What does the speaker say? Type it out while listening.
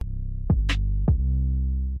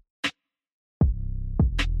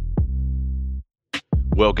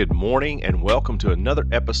Well, good morning and welcome to another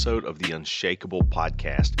episode of the Unshakable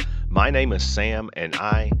Podcast. My name is Sam and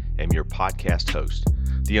I am your podcast host.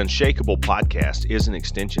 The Unshakable Podcast is an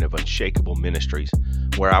extension of Unshakable Ministries,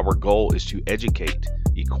 where our goal is to educate,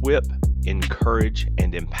 equip, encourage,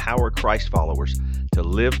 and empower Christ followers to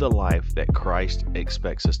live the life that Christ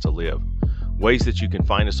expects us to live. Ways that you can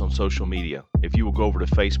find us on social media. If you will go over to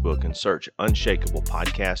Facebook and search Unshakable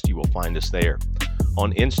Podcast, you will find us there.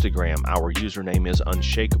 On Instagram, our username is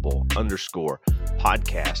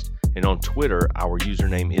unshakable_podcast. And on Twitter, our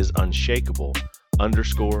username is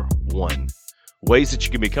unshakable_1. Ways that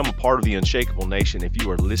you can become a part of the Unshakable Nation. If you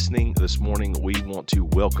are listening this morning, we want to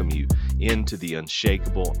welcome you into the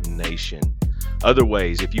Unshakable Nation. Other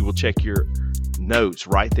ways, if you will check your notes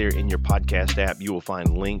right there in your podcast app, you will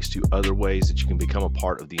find links to other ways that you can become a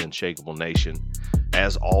part of the Unshakable Nation.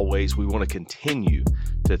 As always, we want to continue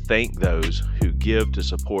to thank those who give to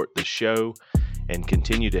support the show and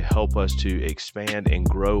continue to help us to expand and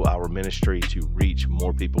grow our ministry to reach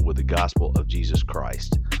more people with the gospel of Jesus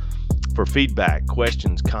Christ. For feedback,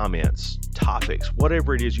 questions, comments, topics,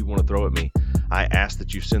 whatever it is you want to throw at me, I ask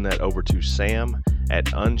that you send that over to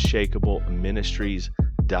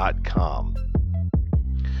sam@unshakableministries.com.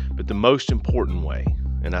 But the most important way,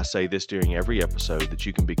 and I say this during every episode, that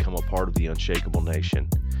you can become a part of the Unshakable Nation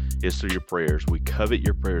is through your prayers. We covet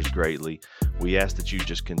your prayers greatly. We ask that you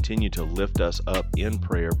just continue to lift us up in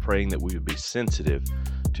prayer, praying that we would be sensitive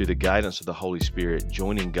to the guidance of the Holy Spirit,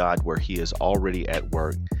 joining God where He is already at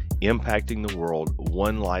work, impacting the world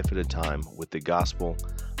one life at a time with the gospel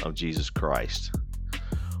of Jesus Christ.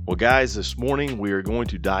 Well, guys, this morning we are going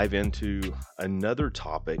to dive into another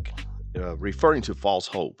topic referring to false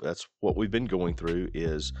hope. That's what we've been going through,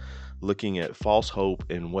 is looking at false hope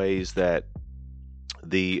in ways that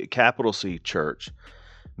the capital C church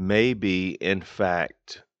may be, in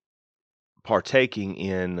fact, partaking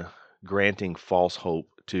in granting false hope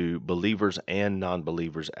to believers and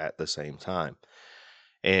non-believers at the same time,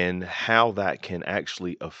 and how that can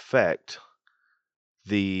actually affect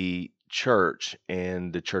the church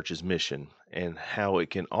and the church's mission, and how it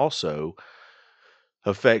can also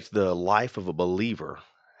affect the life of a believer.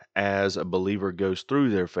 As a believer goes through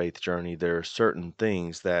their faith journey, there are certain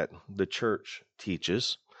things that the church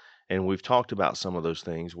teaches, and we've talked about some of those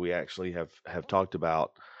things. We actually have talked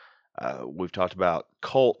about we've talked about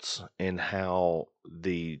cults and how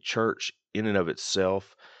the church in and of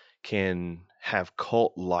itself can have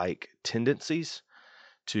cult-like tendencies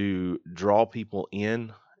to draw people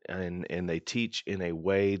in, and they teach in a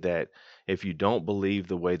way that if you don't believe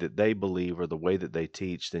the way that they believe or the way that they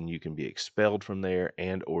teach, then you can be expelled from there,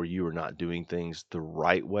 and or you are not doing things the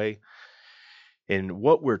right way. And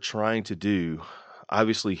what we're trying to do,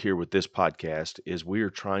 obviously here with this podcast, is we are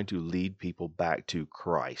trying to lead people back to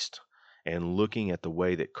Christ and looking at the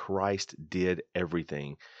way that Christ did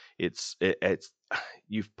everything. It's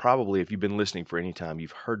you've probably, if you've been listening for any time,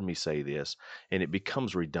 you've heard me say this, and it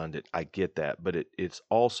becomes redundant. I get that, but it's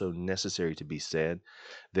also necessary to be said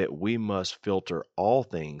that we must filter all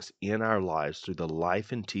things in our lives through the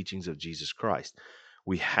life and teachings of Jesus Christ.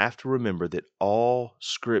 We have to remember that all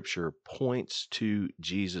Scripture points to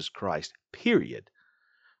Jesus Christ, period.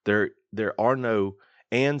 There are no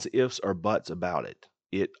ands, ifs, or buts about it.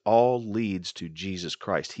 It all leads to Jesus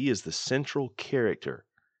Christ. He is the central character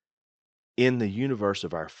in the universe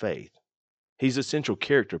of our faith. He's a central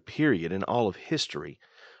character, period, in all of history.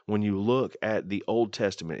 When you look at the Old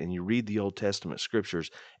Testament and you read the Old Testament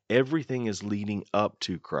scriptures, everything is leading up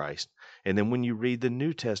to Christ. And then when you read the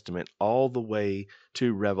New Testament all the way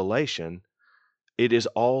to Revelation, it is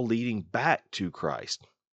all leading back to Christ.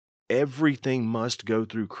 Everything must go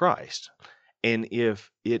through Christ. And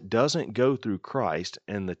if it doesn't go through Christ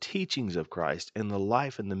and the teachings of Christ and the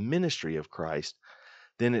life and the ministry of Christ,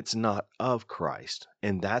 then it's not of Christ.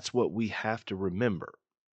 And that's what we have to remember.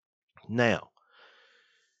 Now,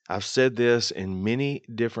 I've said this in many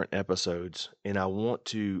different episodes, and I want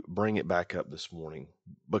to bring it back up this morning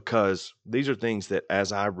because these are things that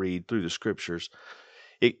as I read through the scriptures,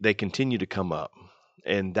 they continue to come up.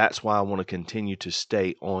 And that's why I want to continue to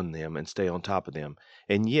stay on them and stay on top of them.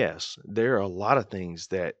 And yes, there are a lot of things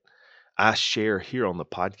that I share here on the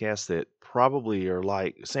podcast that probably are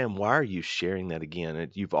like, Sam, why are you sharing that again?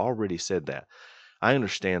 And you've already said that. I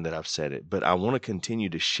understand that I've said it, but I want to continue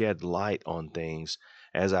to shed light on things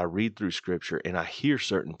as I read through Scripture and I hear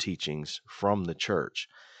certain teachings from the church.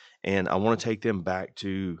 And I want to take them back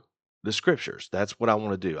to the Scriptures. That's what I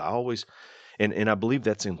want to do. I always... And I believe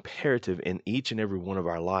that's imperative in each and every one of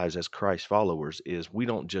our lives as Christ followers, is we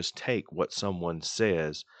don't just take what someone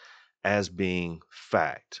says as being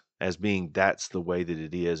fact. as being that's the way that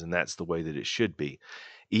it is and that's the way that it should be.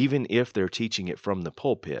 Even if they're teaching it from the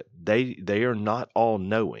pulpit, they are not all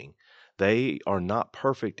knowing. They are not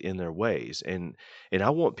perfect in their ways. And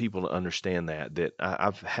I want people to understand that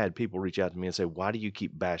I've had people reach out to me and say, "Why do you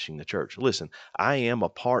keep bashing the church?" Listen, I am a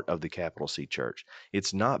part of the capital C church.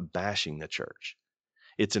 It's not bashing the church.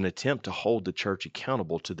 It's an attempt to hold the church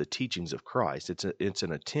accountable to the teachings of Christ. It's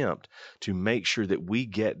an attempt to make sure that we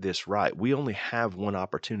get this right. We only have one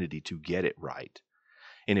opportunity to get it right.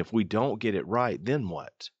 And if we don't get it right, then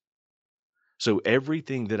what? So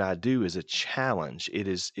everything that I do is a challenge. It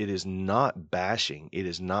is not bashing, it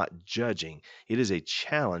is not judging. It is a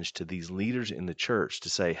challenge to these leaders in the church to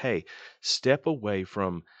say, "Hey, step away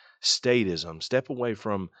from statism, step away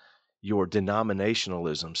from your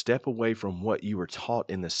denominationalism, step away from what you were taught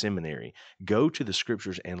in the seminary. Go to the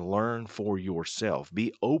scriptures and learn for yourself.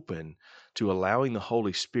 Be open to allowing the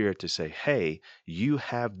Holy Spirit to say, 'Hey, you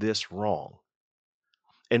have this wrong.'"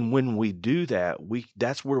 And when we do that,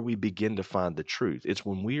 that's where we begin to find the truth. It's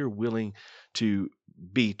when we are willing to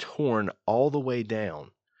be torn all the way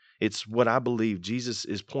down. It's what I believe Jesus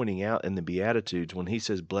is pointing out in the Beatitudes when he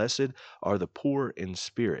says, "Blessed are the poor in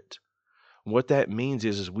spirit." What that means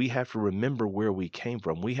is we have to remember where we came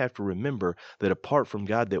from. We have to remember that apart from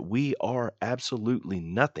God, that we are absolutely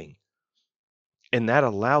nothing. And that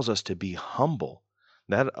allows us to be humble.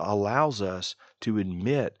 That allows us to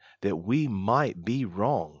admit that we might be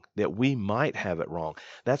wrong, that we might have it wrong.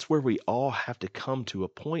 That's where we all have to come to a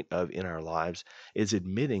point of in our lives, is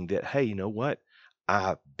admitting that, hey, you know what?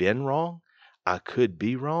 I've been wrong. I could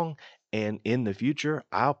be wrong. And in the future,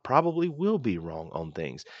 I probably will be wrong on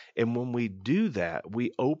things. And when we do that,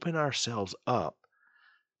 we open ourselves up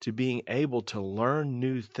to being able to learn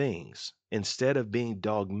new things instead of being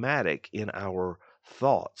dogmatic in our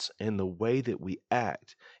thoughts and the way that we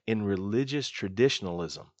act in religious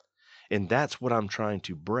traditionalism. And that's what I'm trying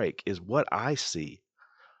to break, is what I see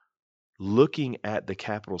looking at the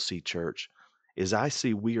capital C church is I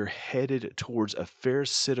see we are headed towards a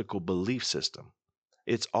pharisaical belief system.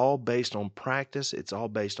 It's all based on practice. It's all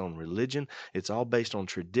based on religion. It's all based on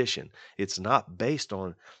tradition. It's not based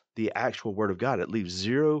on the actual word of God. It leaves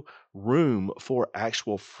zero room for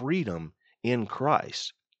actual freedom in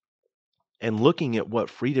Christ. And looking at what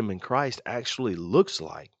freedom in Christ actually looks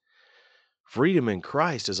like, freedom in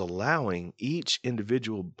Christ is allowing each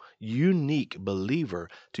individual unique believer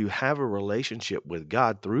to have a relationship with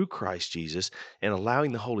God through Christ Jesus and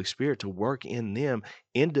allowing the Holy Spirit to work in them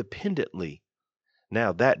independently.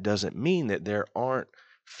 Now, that doesn't mean that there aren't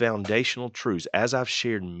foundational truths. As I've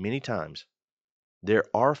shared many times, there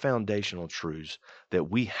are foundational truths that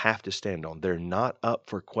we have to stand on. They're not up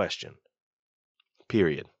for question,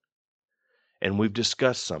 period. And we've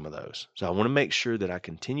discussed some of those. So I want to make sure that I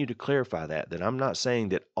continue to clarify that I'm not saying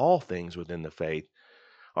that all things within the faith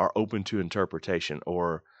are open to interpretation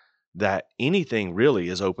or that anything really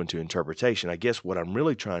is open to interpretation. I guess what I'm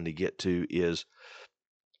really trying to get to is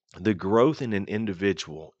the growth in an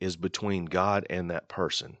individual is between God and that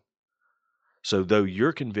person. So though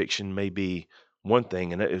your conviction may be one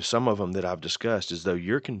thing, and some of them that I've discussed is though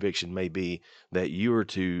your conviction may be that you are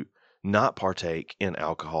to not partake in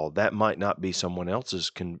alcohol, that might not be someone else's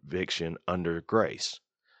conviction under grace.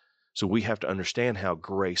 So we have to understand how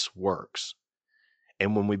grace works.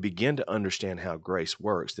 And when we begin to understand how grace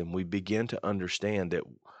works, then we begin to understand that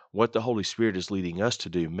what the Holy Spirit is leading us to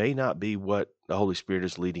do may not be what the Holy Spirit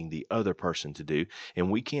is leading the other person to do, and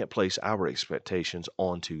we can't place our expectations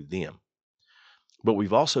onto them. But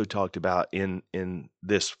we've also talked about in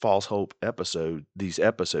this false hope episode, these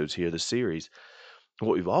episodes here, the series,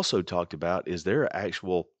 what we've also talked about is there are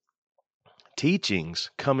actual teachings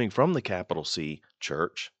coming from the capital C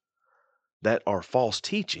church that are false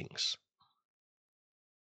teachings.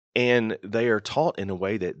 And they are taught in a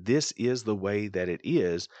way that this is the way that it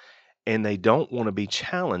is, and they don't want to be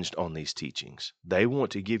challenged on these teachings. They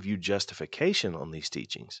want to give you justification on these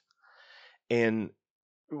teachings. And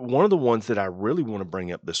one of the ones that I really want to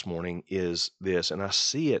bring up this morning is this, and I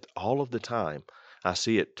see it all of the time. I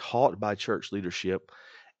see it taught by church leadership,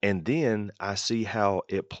 and then I see how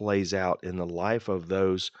it plays out in the life of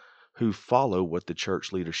those who follow what the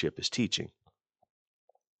church leadership is teaching.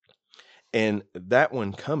 And that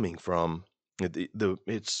one coming from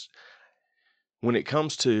it's when it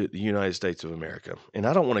comes to the United States of America, and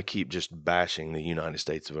I don't want to keep just bashing the United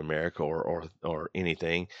States of America or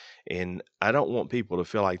anything, and I don't want people to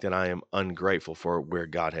feel like that I am ungrateful for where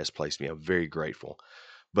God has placed me. I'm very grateful.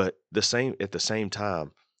 But at the same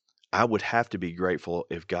time, I would have to be grateful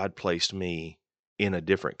if God placed me in a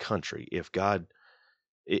different country.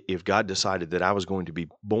 if God decided that I was going to be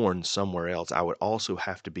born somewhere else, I would also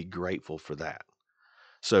have to be grateful for that.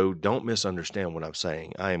 So don't misunderstand what I'm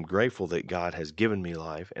saying. I am grateful that God has given me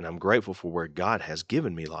life, and I'm grateful for where God has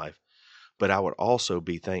given me life, but I would also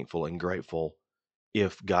be thankful and grateful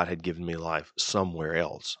if God had given me life somewhere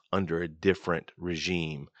else under a different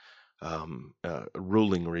regime,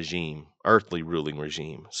 ruling regime, earthly ruling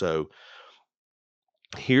regime. So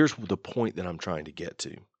here's the point that I'm trying to get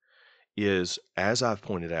to is, as I've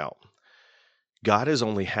pointed out, God has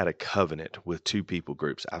only had a covenant with two people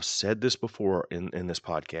groups. I've said this before in this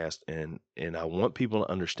podcast, and I want people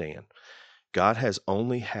to understand. God has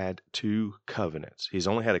only had two covenants. He's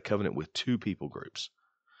only had a covenant with two people groups.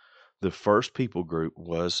 The first people group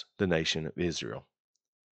was the nation of Israel.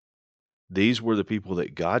 These were the people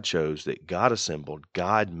that God chose, that God assembled.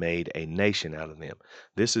 God made a nation out of them.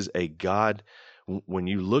 This is a God. When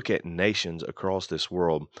you look at nations across this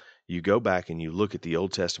world, you go back and you look at the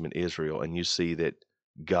Old Testament Israel, and you see that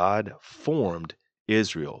God formed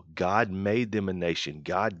Israel. God made them a nation.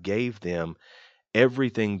 God gave them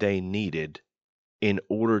everything they needed in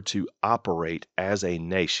order to operate as a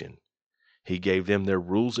nation. He gave them their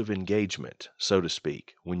rules of engagement, so to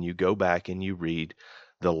speak. When you go back and you read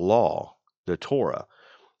the law, the Torah,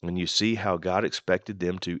 and you see how God expected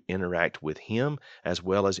them to interact with Him as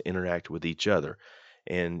well as interact with each other.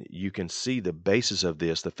 And you can see the basis of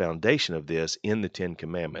this, the foundation of this in the Ten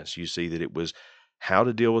Commandments. You see that it was how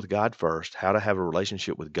to deal with God first, how to have a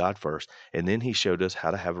relationship with God first, and then He showed us how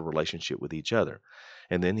to have a relationship with each other.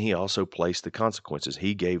 And then He also placed the consequences.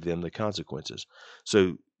 He gave them the consequences.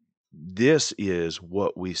 So this is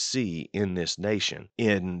what we see in this nation,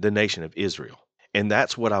 in the nation of Israel. And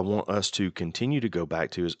that's what I want us to continue to go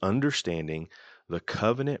back to, is understanding the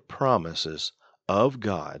covenant promises of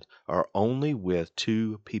God are only with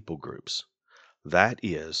two people groups. That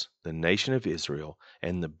is the nation of Israel,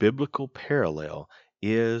 and the biblical parallel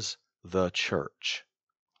is the church.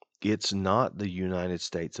 It's not the United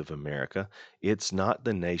States of America. It's not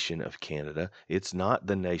the nation of Canada. It's not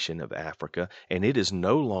the nation of Africa. And it is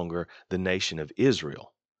no longer the nation of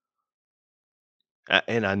Israel.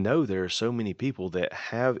 And I know there are so many people that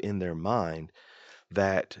have in their mind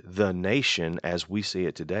that the nation, as we see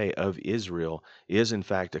it today, of Israel is in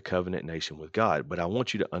fact a covenant nation with God. But I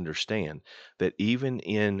want you to understand that even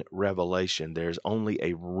in Revelation, there's only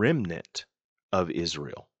a remnant of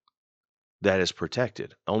Israel that is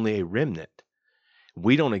protected, only a remnant.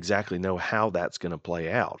 We don't exactly know how that's going to play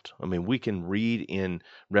out. I mean, we can read in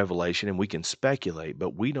Revelation and we can speculate,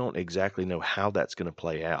 but we don't exactly know how that's going to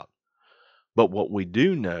play out. But what we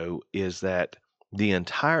do know is that the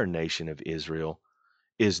entire nation of Israel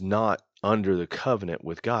is not under the covenant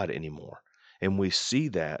with God anymore. And we see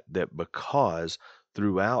that because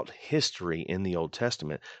throughout history in the Old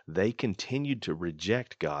Testament, they continued to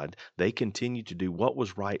reject God. They continued to do what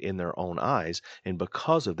was right in their own eyes. And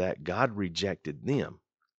because of that, God rejected them.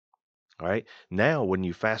 All right. Now, when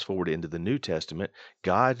you fast forward into the New Testament,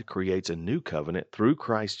 God creates a new covenant through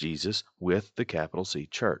Christ Jesus with the capital C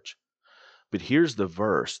church. But here's the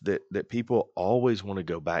verse that people always want to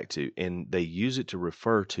go back to, and they use it to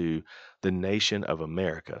refer to the nation of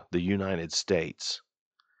America, the United States.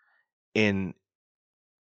 And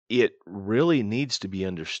it really needs to be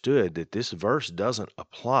understood that this verse doesn't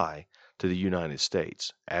apply to the United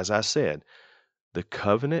States. As I said, the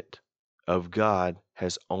covenant of God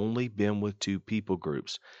has only been with two people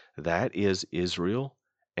groups. That is Israel,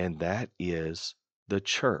 and that is the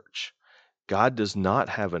church. God does not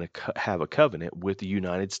have a covenant with the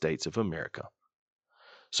United States of America.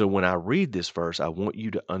 So when I read this verse, I want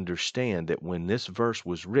you to understand that when this verse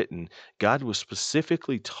was written, God was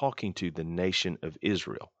specifically talking to the nation of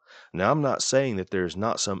Israel. Now, I'm not saying that there's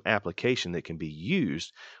not some application that can be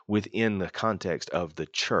used within the context of the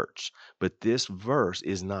church, but this verse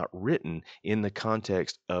is not written in the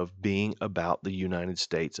context of being about the United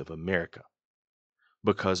States of America.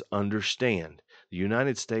 Because understand, the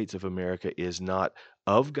United States of America is not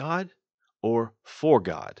of God or for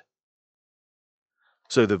God.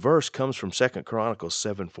 So the verse comes from 2 Chronicles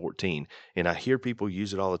 7:14, and I hear people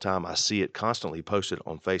use it all the time. I see it constantly posted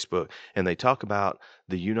on Facebook, and they talk about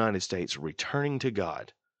the United States returning to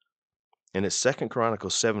God. And it's 2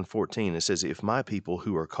 Chronicles 7:14. It says, "If my people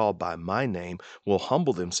who are called by my name will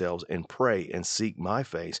humble themselves and pray and seek my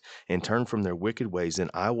face and turn from their wicked ways, then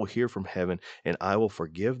I will hear from heaven and I will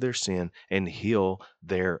forgive their sin and heal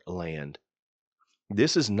their land."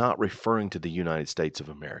 This is not referring to the United States of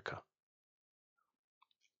America.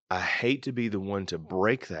 I hate to be the one to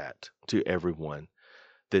break that to everyone,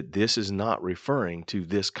 that this is not referring to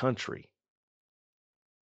this country.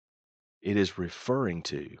 It is referring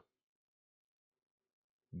to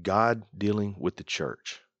God dealing with the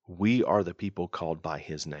church. We are the people called by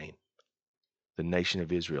his name. The nation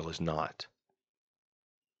of Israel is not.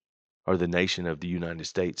 Or the nation of the United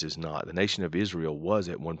States is not. The nation of Israel was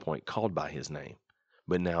at one point called by his name,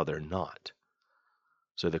 but now they're not.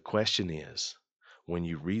 So the question is, when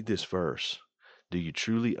you read this verse, do you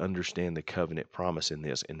truly understand the covenant promise in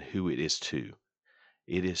this and who it is to?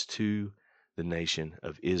 It is to the nation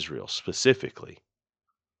of Israel specifically.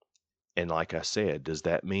 And like I said, does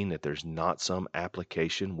that mean that there's not some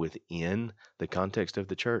application within the context of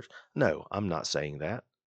the church? No, I'm not saying that.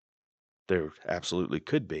 There absolutely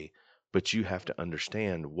could be, but you have to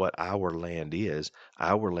understand what our land is.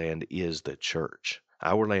 Our land is the church.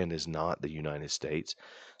 Our land is not the United States.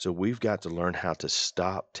 So we've got to learn how to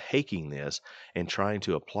stop taking this and trying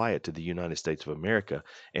to apply it to the United States of America.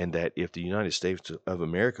 And that if the United States of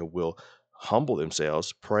America will humble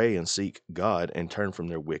themselves, pray and seek God, and turn from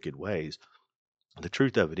their wicked ways, the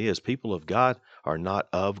truth of it is, people of God are not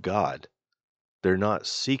of God. They're not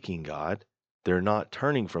seeking God. They're not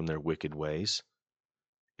turning from their wicked ways.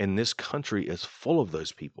 And this country is full of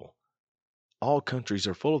those people. All countries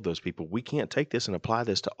are full of those people. We can't take this and apply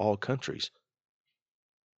this to all countries.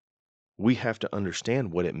 We have to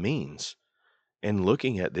understand what it means. And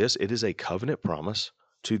looking at this, it is a covenant promise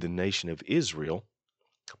to the nation of Israel,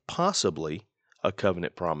 possibly a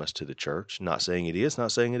covenant promise to the church. Not saying it is,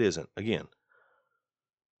 not saying it isn't, again.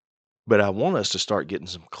 But I want us to start getting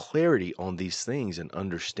some clarity on these things and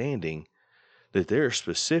understanding that there are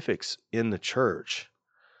specifics in the church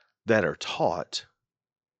that are taught,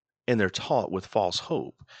 and they're taught with false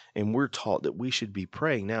hope, and we're taught that we should be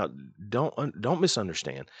praying. Now, don't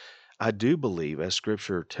misunderstand. I do believe, as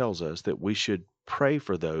Scripture tells us, that we should pray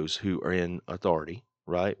for those who are in authority.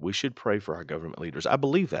 Right? We should pray for our government leaders. I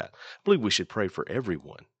believe that. I believe we should pray for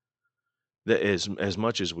everyone, that as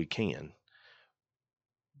much as we can.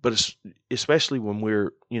 But especially when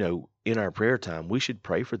we're, in our prayer time, we should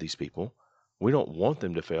pray for these people. We don't want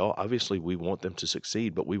them to fail. Obviously, we want them to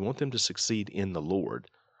succeed, but we want them to succeed in the Lord.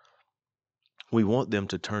 We want them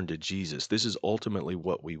to turn to Jesus. This is ultimately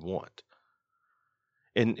what we want.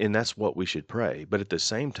 And that's what we should pray. But at the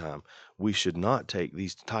same time, we should not take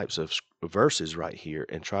these types of verses right here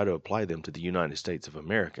and try to apply them to the United States of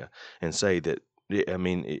America and say that, I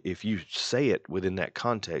mean, if you say it within that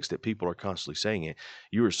context that people are constantly saying it,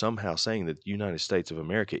 you are somehow saying that the United States of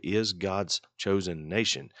America is God's chosen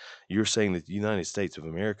nation. You're saying that the United States of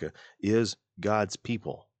America is God's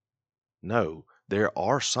people. No, there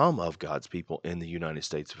are some of God's people in the United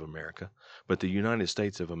States of America, but the United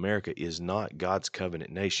States of America is not God's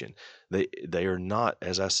covenant nation. They are not,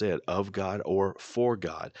 as I said, of God or for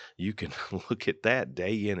God. You can look at that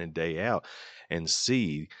day in and day out and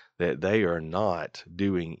see that they are not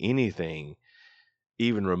doing anything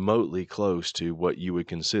even remotely close to what you would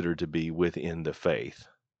consider to be within the faith.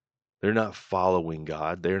 They're not following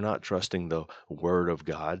God. They're not trusting the word of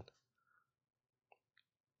God.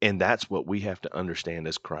 And that's what we have to understand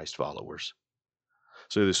as Christ followers.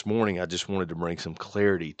 So this morning, I just wanted to bring some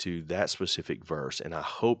clarity to that specific verse. And I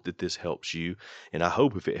hope that this helps you. And I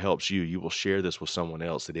hope if it helps you, you will share this with someone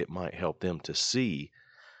else, that it might help them to see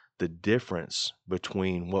the difference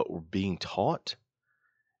between what we're being taught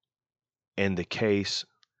and the case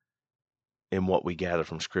and what we gather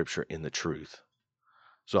from Scripture in the truth.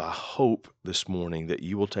 So I hope this morning that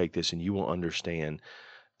you will take this and you will understand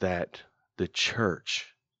that the church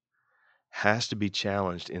has to be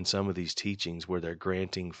challenged in some of these teachings where they're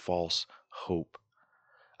granting false hope.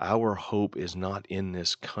 Our hope is not in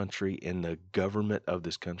this country, in the government of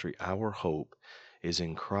this country. Our hope is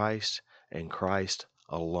in Christ and Christ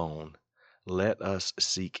alone. Let us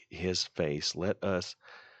seek his face. Let us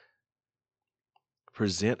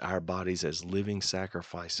present our bodies as living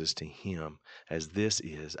sacrifices to him, as this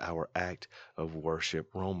is our act of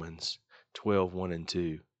worship. Romans 12:1 and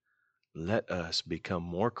 2. Let us become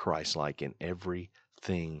more Christ-like in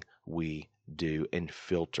everything we do and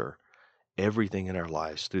filter everything in our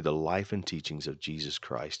lives through the life and teachings of Jesus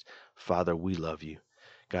Christ. Father, we love you.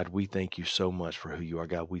 God, we thank you so much for who you are.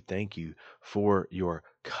 God, we thank you for your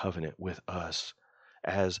covenant with us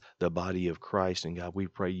as the body of Christ. And God, we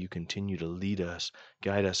pray you continue to lead us,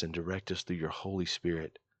 guide us, and direct us through your Holy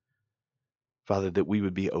Spirit. Father, that we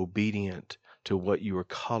would be obedient to what you are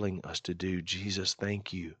calling us to do. Jesus,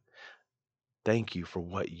 thank you. Thank you for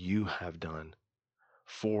what you have done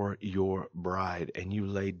for your bride, and you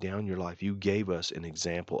laid down your life. You gave us an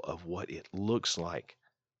example of what it looks like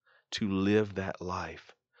to live that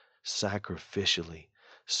life sacrificially,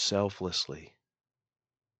 selflessly.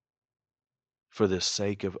 For the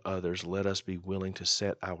sake of others, let us be willing to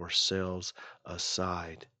set ourselves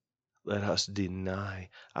aside. Let us deny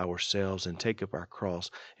ourselves and take up our cross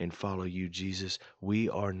and follow you, Jesus. We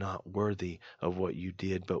are not worthy of what you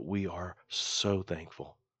did, but we are so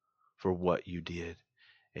thankful for what you did.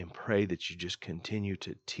 And pray that you just continue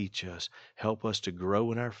to teach us, help us to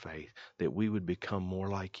grow in our faith, that we would become more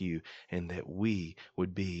like you, and that we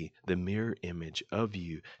would be the mirror image of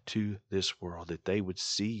you to this world, that they would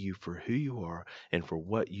see you for who you are and for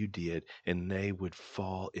what you did, and they would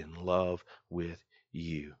fall in love with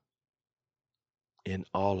you. In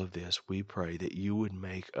all of this, we pray that you would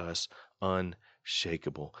make us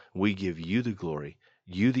unshakable. We give you the glory,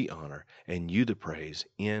 you the honor, and you the praise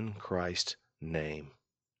in Christ's name.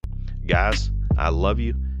 Guys, I love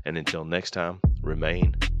you, and until next time,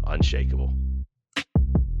 remain unshakable.